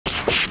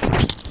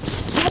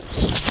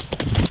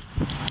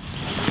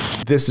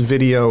This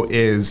video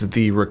is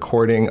the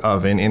recording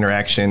of an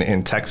interaction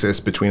in Texas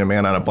between a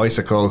man on a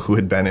bicycle who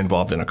had been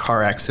involved in a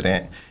car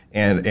accident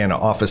and an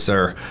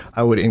officer.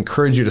 I would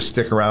encourage you to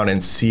stick around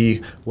and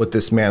see what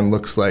this man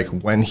looks like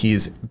when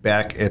he's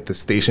back at the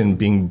station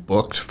being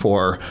booked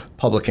for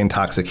public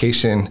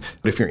intoxication.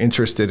 But if you're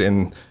interested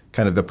in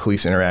kind of the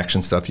police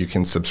interaction stuff, you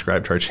can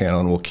subscribe to our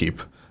channel and we'll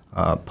keep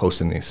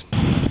posting these.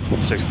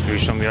 63,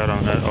 show me out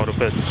on that auto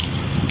pit.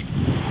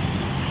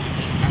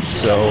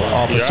 So,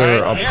 officer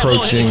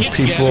approaching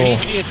people.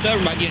 It's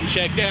stubborn about getting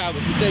checked out,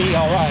 but you say he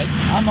all right.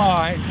 I'm all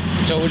right.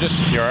 So we're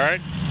just. You all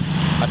right?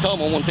 I told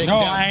him I want to take no,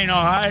 him down. I ain't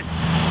all right.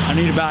 I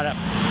need about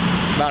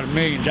 $1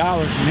 million,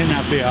 and then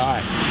I'll be all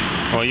right.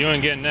 Well, you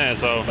ain't getting that,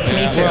 so.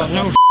 Me too. Well,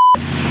 no.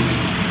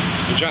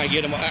 I'm trying to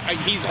get him.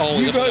 He's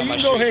always you go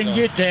ahead and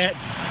get that.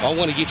 I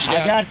want to get you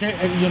down. I got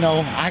that. You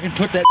know, I can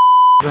put that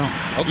on.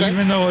 Okay.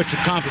 Even though it's a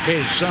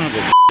complicated son of a.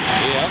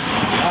 Yeah.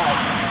 All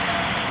right.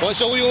 Well,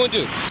 so what do you want to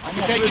do? I'm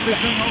gonna put this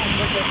in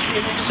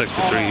home.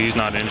 63, he's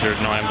not injured.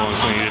 No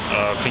ambulance needed.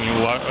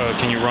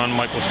 Can you run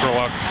Michael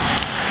Scurlock?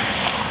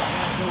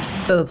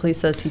 So the police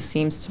says he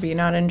seems to be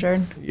not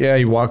injured? Yeah,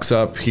 he walks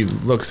up, he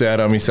looks at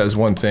him, he says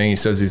one thing, he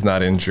says he's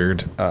not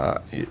injured. I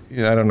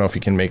don't know if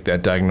he can make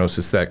that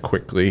diagnosis that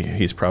quickly.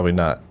 He's probably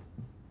not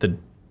the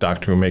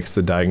doctor who makes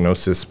the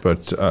diagnosis,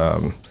 but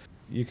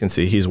you can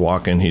see he's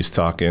walking, he's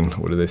talking.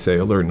 What do they say?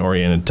 Alert and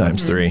oriented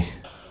times 3.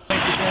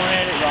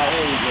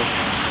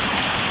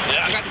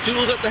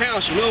 Tools at the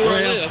house, you know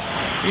where I live.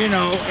 You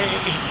know,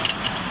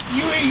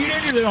 you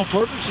didn't do that on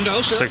purpose.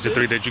 No, sir.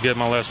 63, did you get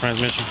my last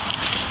transmission?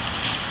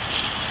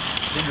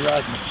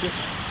 Tenderizing my chicken.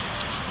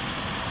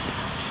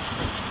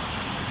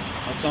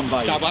 I'll come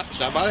by.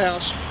 Stop by the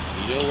house.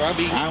 You know where I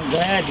be. I'm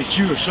glad that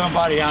you are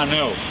somebody I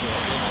know.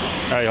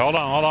 Hey, hold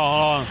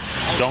on.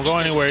 Don't go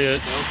anywhere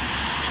yet.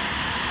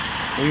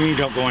 What do you mean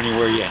don't go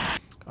anywhere yet?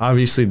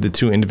 Obviously, the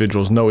two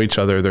individuals know each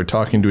other. They're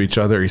talking to each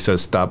other. He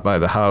says, stop by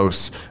the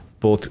house.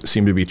 Both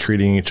seem to be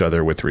treating each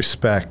other with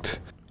respect.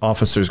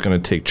 Officer's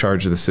going to take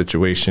charge of the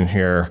situation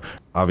here.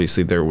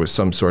 Obviously, there was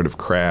some sort of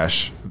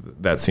crash.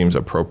 That seems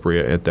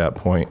appropriate at that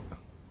point.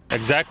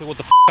 Exactly what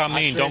the I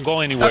mean. Don't go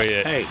anywhere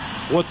yet. Hey,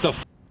 what the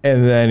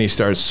And then he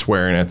starts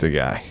swearing at the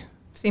guy.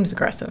 Seems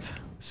aggressive.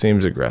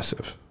 Seems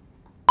aggressive.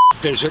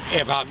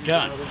 have I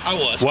done? I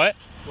was. What?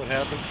 What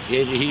happened?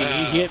 He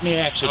hit me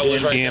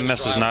accidentally.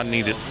 EMS is not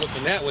needed. I was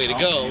looking that way to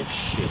go,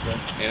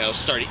 and I was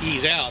starting to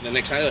ease out, and the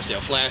next time I see a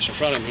flash in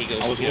front of him, he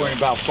goes, I was worrying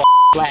about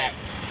flat.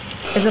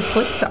 Is a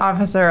police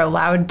officer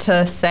allowed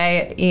to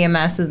say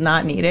EMS is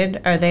not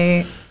needed? Are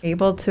they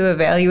able to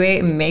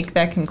evaluate and make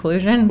that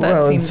conclusion?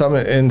 Well,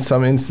 in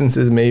some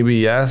instances, maybe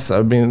yes.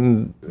 I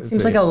mean, it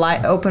seems like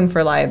open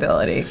for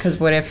liability, because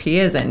what if he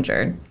is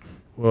injured?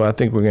 Well, I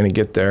think we're going to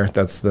get there.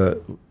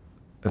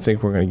 I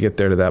think we're going to get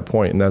there to that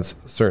point, and that's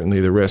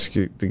certainly the risk.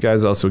 The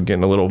guy's also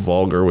getting a little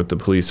vulgar with the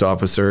police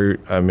officer.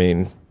 I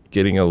mean,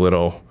 getting a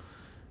little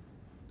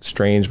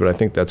strange, but I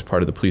think that's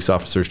part of the police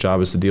officer's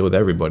job, is to deal with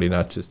everybody,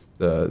 not just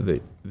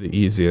the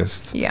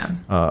easiest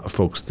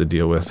folks to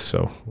deal with.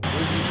 So.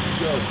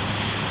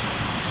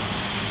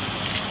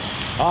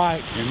 All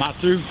right, am I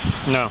through?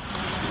 No.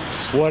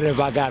 What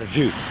have I got to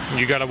do?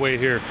 You got to wait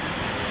here.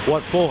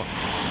 What for?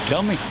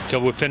 Tell me.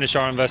 Till we finish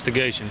our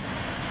investigation.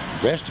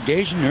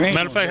 Investigation? There ain't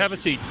Matter of fact, have a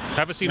seat.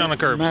 Have a seat on the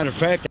curb. Matter of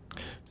fact.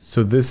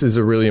 So this is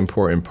a really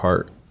important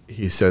part.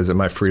 He says, am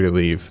I free to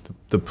leave?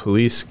 The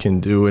police can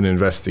do an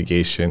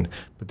investigation,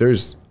 but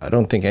I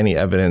don't think any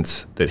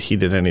evidence that he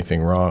did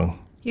anything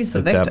wrong. He's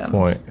the victim. At that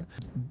point.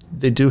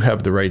 They do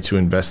have the right to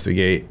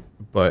investigate,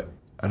 but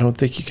I don't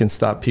think you can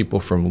stop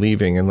people from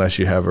leaving unless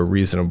you have a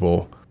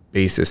reasonable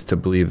basis to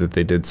believe that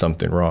they did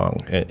something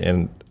wrong.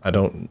 And I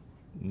don't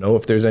know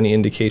if there's any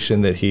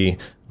indication that he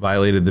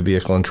violated the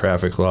vehicle and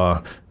traffic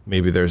law.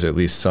 Maybe there's at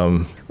least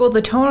some. Well,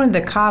 the tone of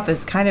the cop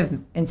is kind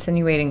of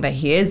insinuating that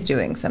he is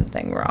doing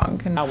something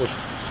wrong. I was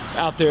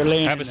out there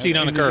laying. Have a seat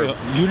on the curb.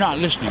 You're not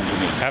listening to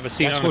me. Have a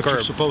seat on the curb. That's what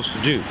you're supposed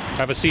to do.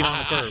 Have a seat on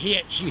the curb.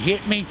 She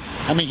hit me.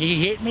 I mean,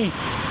 he hit me,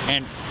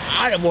 and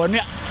I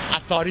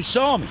thought he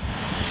saw me.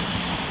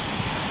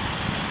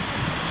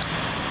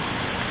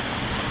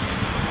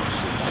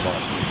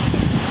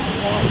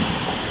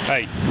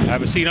 Hey,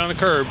 have a seat on the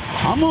curb.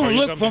 I'm gonna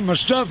look for my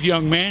stuff,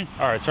 young man.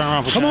 All right, turn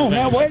around. Come on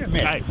now, wait a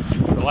minute. Hey,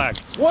 relax.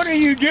 What are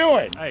you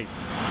doing?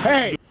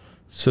 Hey.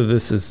 So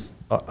this is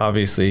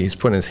obviously he's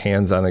putting his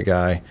hands on the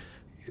guy,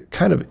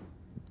 kind of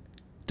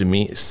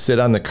sit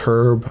on the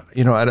curb.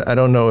 You know, I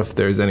don't know if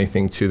there's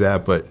anything to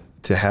that, but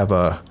to have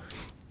a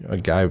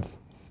guy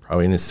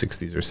probably in his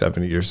 60s or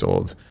 70 years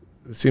old,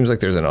 it seems like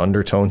there's an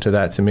undertone to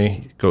that to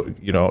me.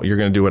 You're going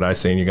to do what I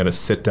say, and you're going to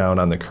sit down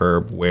on the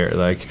curb where,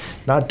 like,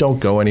 not don't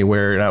go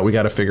anywhere. Not we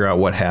got to figure out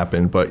what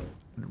happened, but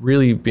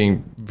really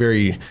being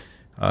very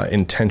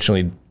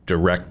intentionally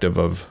directive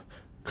of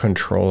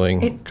controlling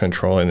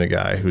the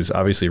guy who's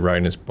obviously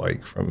riding his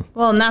bike from.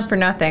 Well, not for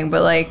nothing,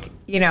 but like,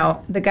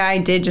 the guy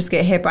did just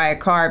get hit by a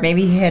car.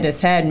 Maybe he hit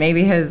his head.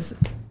 Maybe his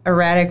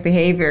erratic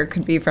behavior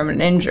could be from an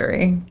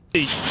injury.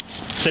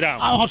 Sit down.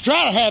 I'll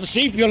try to have a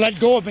seat if you'll let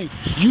go of me.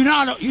 You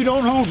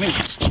don't hold me.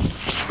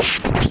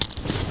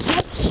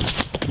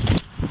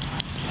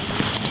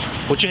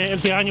 Put your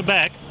hands behind your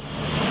back.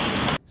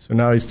 So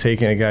now he's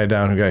taking a guy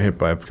down who got hit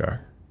by a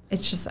car.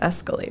 It's just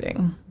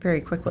escalating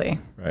very quickly.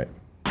 Right.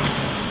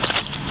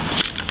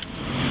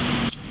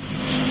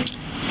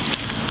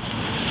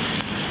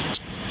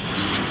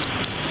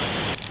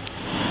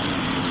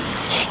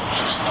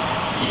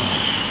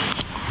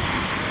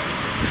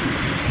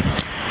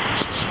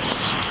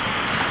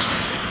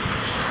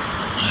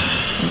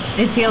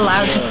 Is he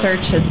allowed to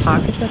search his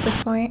pockets at this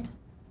point?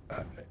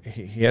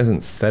 He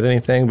hasn't said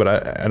anything, but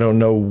I don't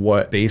know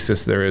what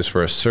basis there is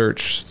for a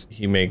search.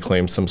 He may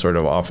claim some sort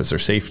of officer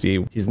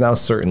safety. He's now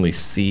certainly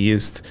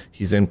seized.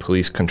 He's in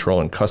police control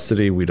and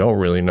custody. We don't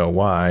really know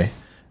why.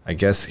 I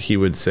guess he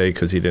would say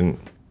because he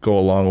didn't go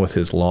along with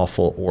his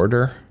lawful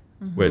order,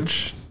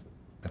 which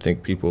I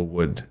think people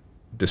would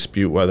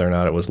dispute whether or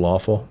not it was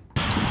lawful.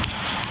 We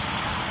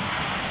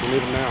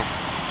need him now.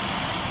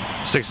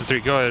 63,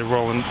 go ahead,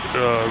 roll an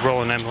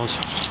ambulance.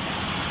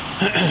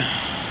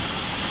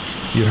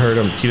 You heard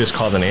him. He just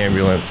called an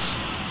ambulance.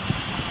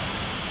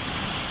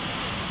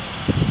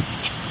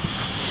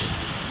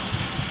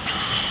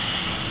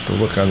 The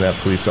look on that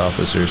police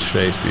officer's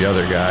face, the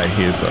other guy,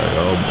 he's like,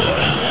 oh boy.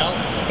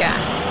 Yeah.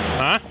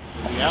 Huh?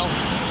 Is he out?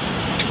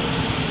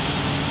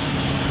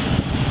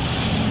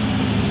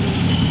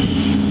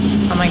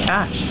 Oh my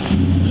gosh.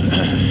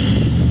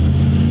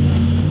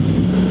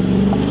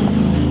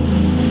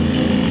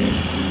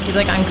 He's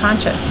like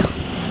unconscious.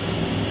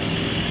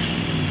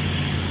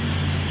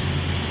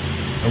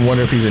 I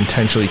wonder if he's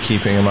intentionally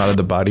keeping him out of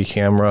the body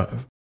camera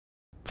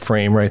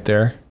frame right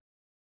there.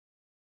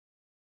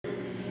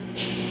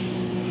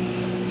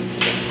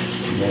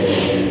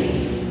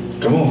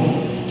 Come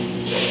on.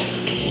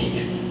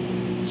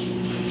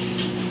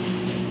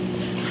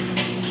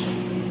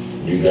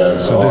 You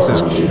got So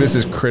this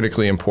is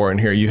critically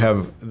important here. You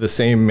have the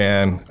same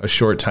man a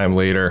short time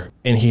later,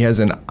 and he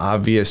has an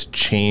obvious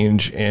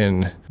change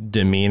in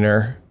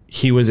demeanor.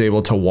 He was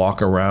able to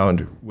walk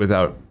around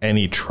without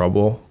any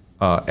trouble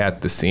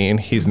at the scene.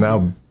 He's now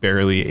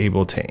barely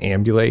able to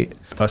ambulate,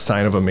 a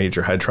sign of a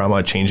major head trauma,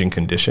 a change in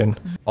condition.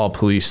 All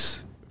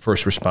police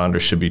first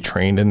responders should be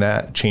trained in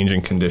that. Change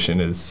in condition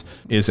is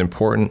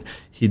important.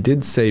 He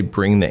did say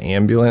bring the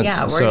ambulance.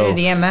 Yeah, where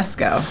did EMS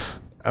go?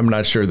 I'm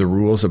not sure the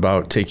rules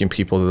about taking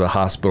people to the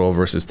hospital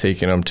versus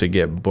taking them to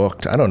get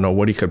booked. I don't know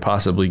what he could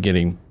possibly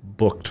getting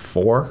booked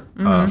for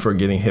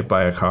getting hit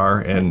by a car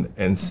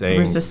and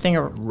saying Resisting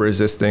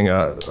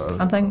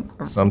something.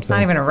 It's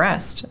not even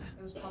arrest.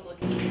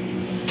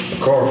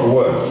 a car for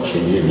what? To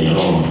get me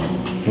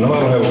home. No, I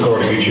don't have a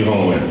car to get you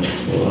home in.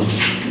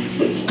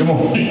 Come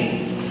on.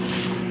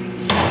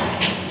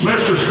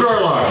 Mr.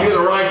 Skurlock, you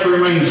have the right to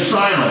remain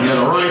silent. You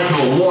have the right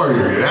to a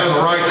lawyer. You have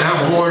the right to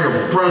have a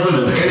lawyer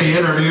present at any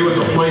interview at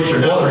the place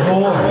or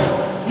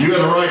district. You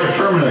have the right to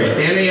terminate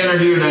any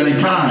interview at any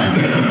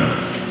time.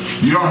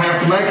 You don't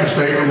have to make a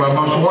statement, but I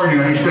must warn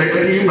you, any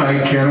statement you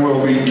make can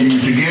will be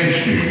used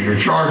against you.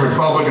 You're charged with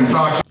public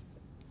intoxication.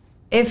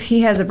 If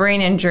he has a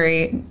brain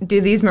injury,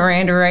 do these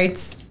Miranda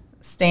rights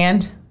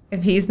stand?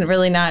 If he's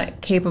really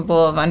not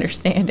capable of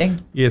understanding?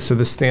 Yeah, so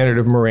the standard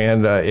of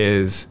Miranda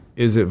is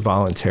it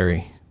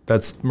voluntary?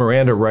 That's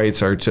Miranda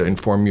rights are to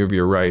inform you of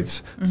your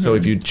rights. So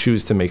if you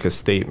choose to make a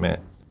statement,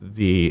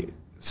 the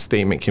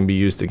statement can be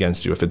used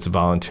against you if it's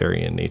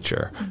voluntary in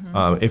nature.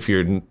 If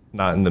you're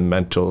not in the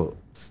mental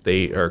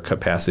state or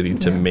capacity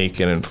to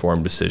make an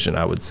informed decision,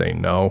 I would say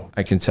no.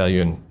 I can tell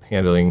you in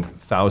handling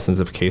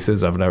thousands of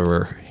cases, I've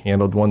never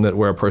handled one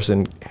where a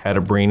person had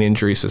a brain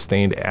injury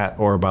sustained at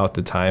or about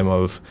the time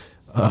of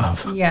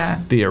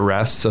the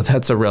arrest. So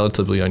that's a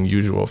relatively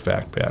unusual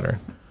fact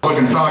pattern.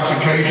 Public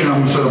intoxication,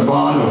 I'm gonna set a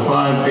bond of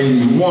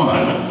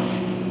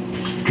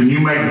 $581. Can you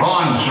make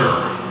bond, sir?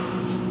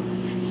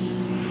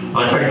 I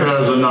take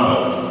that as a no.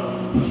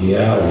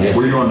 Yeah.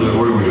 What are you gonna do?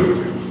 What do we do?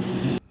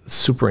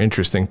 Super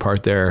interesting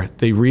part there.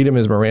 They read him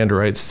as Miranda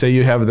rights, say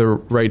you have the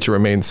right to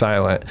remain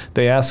silent.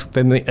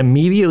 Then they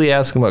immediately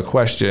ask him a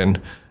question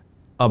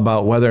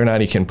about whether or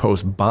not he can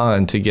post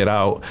bond to get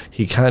out.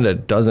 He kind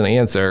of doesn't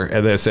answer,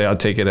 and they say, I'll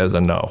take it as a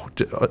no.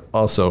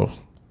 Also,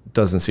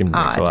 doesn't seem to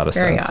make a lot of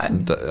very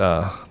sense.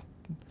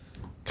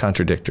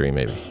 Contradictory,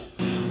 maybe.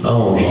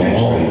 Oh, he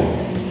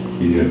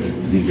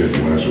got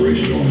some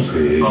laceration on his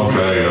head.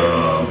 Okay,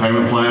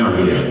 payment plan or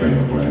just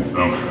payment plan?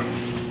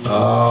 Okay.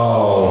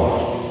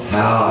 Oh,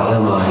 how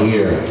am I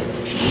here?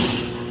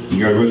 You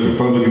got arrested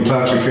for public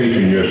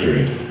intoxication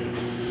yesterday.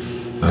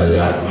 I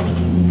got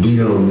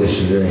beat on this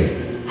today.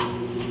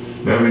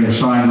 Having you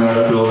sign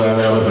that, fill that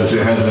out. If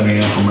it has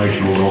any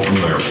information, we'll go from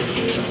there.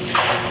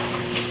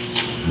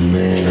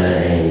 Man,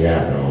 I ain't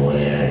got no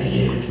way out of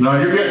here. No,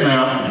 you're getting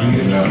out. You're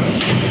getting out.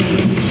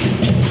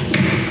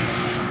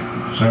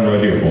 Sign right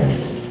here for me.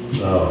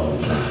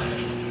 Oh, God.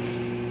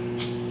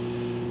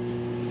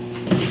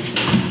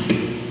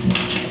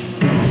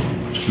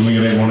 Let me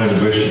get that one as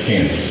best you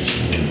can.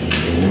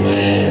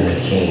 Man, I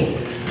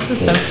can't. This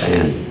is so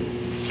sad.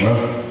 Well,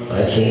 I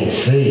can't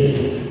see.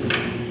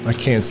 I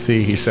can't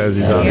see. He says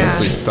he's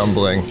obviously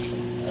stumbling.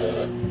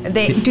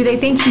 Do they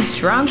think he's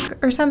drunk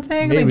or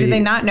something? Like, Maybe. do they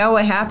not know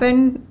what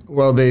happened?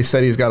 Well, they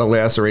said he's got a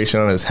laceration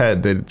on his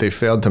head. They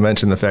failed to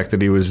mention the fact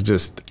that he was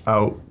just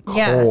out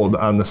cold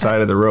on the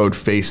side of the road,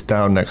 face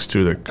down next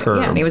to the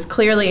curb. Yeah, and he was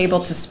clearly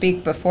able to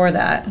speak before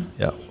that.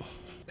 Yeah.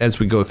 As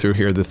we go through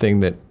here, the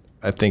thing that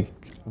I think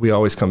we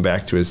always come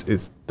back to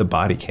is the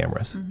body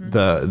cameras,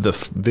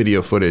 the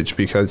video footage,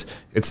 because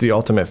it's the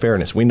ultimate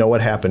fairness. We know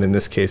what happened in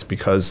this case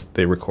because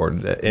they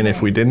recorded it. And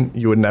if we didn't,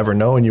 you would never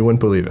know and you wouldn't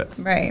believe it.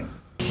 Right.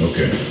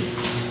 Okay.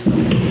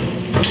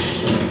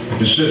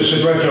 Just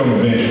sit right there on the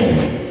bench for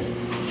me.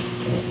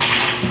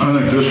 I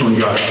think this one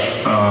got,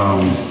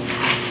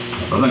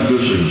 I think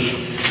this is.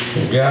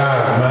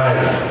 God, man.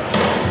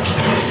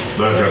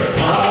 That's it.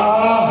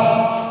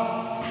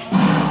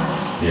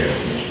 Yeah.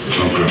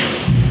 Okay.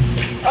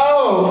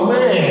 Oh,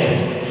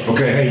 man.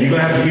 Okay, hey, you're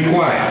gonna have to be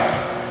quiet.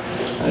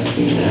 I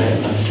see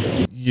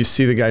that. You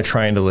see the guy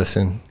trying to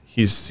listen.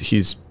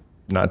 He's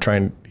not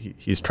trying.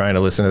 He's trying to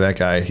listen to that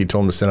guy. He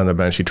told him to sit on the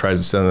bench. He tries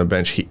to sit on the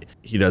bench.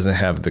 He doesn't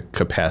have the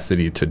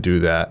capacity to do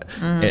that.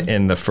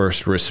 And the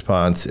first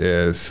response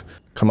is,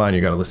 "Come on,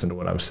 you got to listen to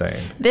what I'm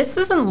saying." This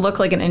doesn't look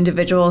like an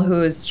individual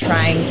who is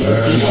trying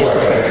to be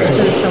difficult. This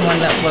is someone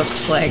that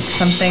looks like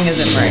something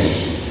isn't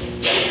right.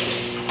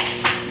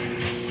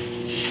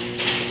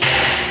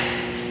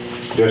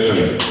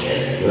 Destiny,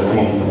 come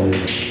on.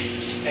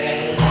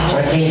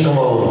 I can't come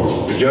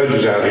on. The judge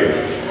is out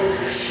here.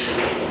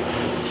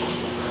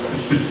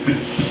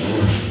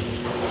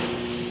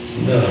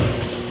 No.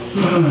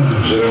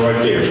 Sit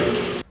right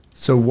there.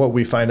 So what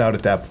we find out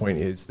at that point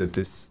is that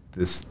this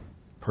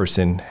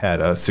person had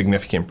a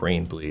significant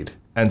brain bleed,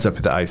 ends up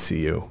at the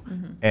ICU,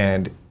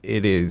 and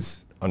it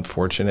is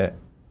unfortunate.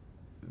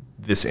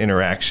 This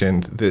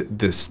interaction,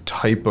 this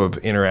type of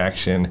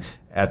interaction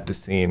at the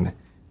scene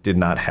did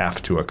not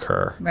have to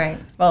occur. Right.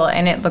 Well,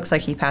 and it looks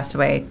like he passed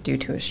away due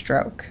to a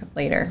stroke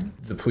later.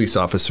 The police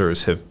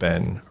officers have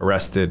been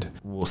arrested.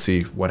 We'll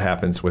see what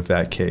happens with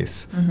that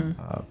case.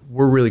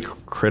 We're really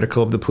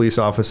critical of the police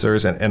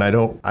officers, and I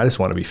just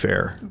want to be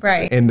fair.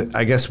 Right. And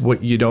I guess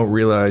what you don't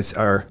realize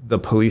are the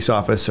police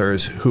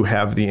officers who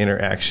have the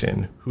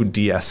interaction, who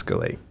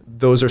de-escalate.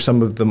 Those are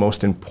some of the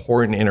most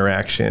important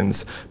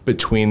interactions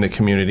between the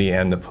community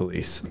and the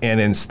police. And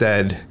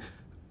instead,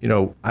 you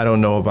know, I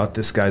don't know about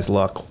this guy's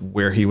luck,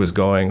 where he was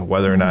going,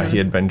 whether or not he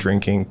had been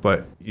drinking,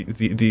 but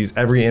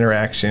every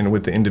interaction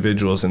with the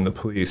individuals and the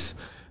police,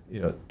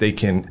 you know, they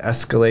can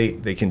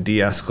escalate, they can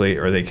de-escalate,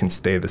 or they can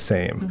stay the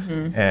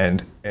same.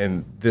 And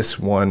this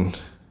one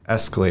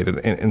escalated,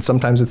 and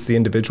sometimes it's the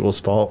individual's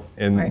fault,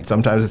 and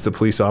sometimes it's the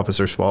police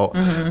officer's fault.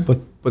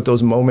 But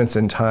those moments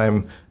in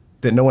time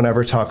that no one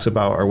ever talks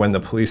about are when the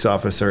police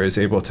officer is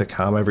able to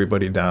calm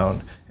everybody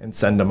down and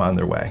send them on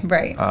their way.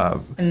 Right.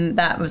 And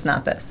that was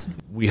not this.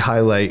 We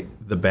highlight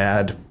the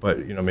bad, but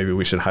you know, maybe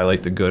we should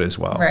highlight the good as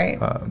well. Right.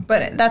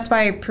 But that's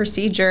why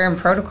procedure and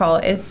protocol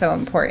is so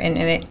important.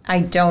 And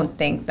I don't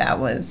think that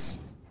was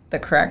the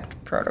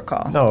correct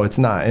protocol. No, it's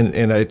not.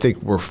 And I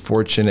think we're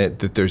fortunate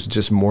that there's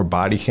just more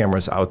body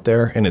cameras out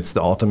there, and it's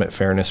the ultimate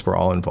fairness for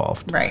all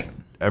involved. Right.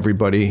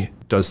 Everybody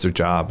does their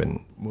job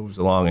and moves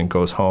along and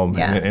goes home.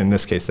 Yeah. And in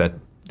this case, that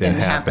didn't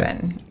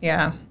happen.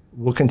 Yeah.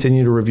 We'll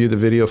continue to review the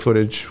video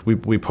footage.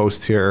 We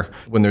post here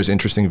when there's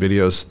interesting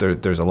videos.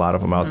 There's a lot of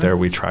them out there.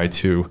 We try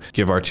to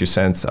give our 2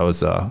 cents. I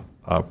was a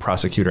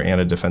prosecutor and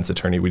a defense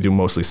attorney. We do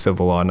mostly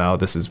civil law now.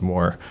 This is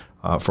more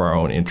for our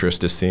own interest,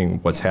 just seeing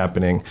what's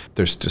happening.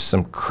 There's just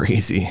some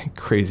crazy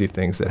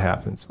things that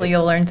happens. Well,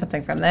 you'll learn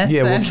something from this.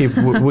 Yeah,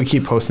 we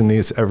keep posting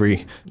these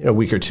every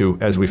week or two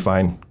as we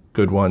find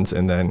good ones,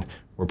 and then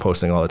we're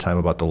posting all the time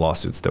about the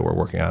lawsuits that we're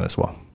working on as well.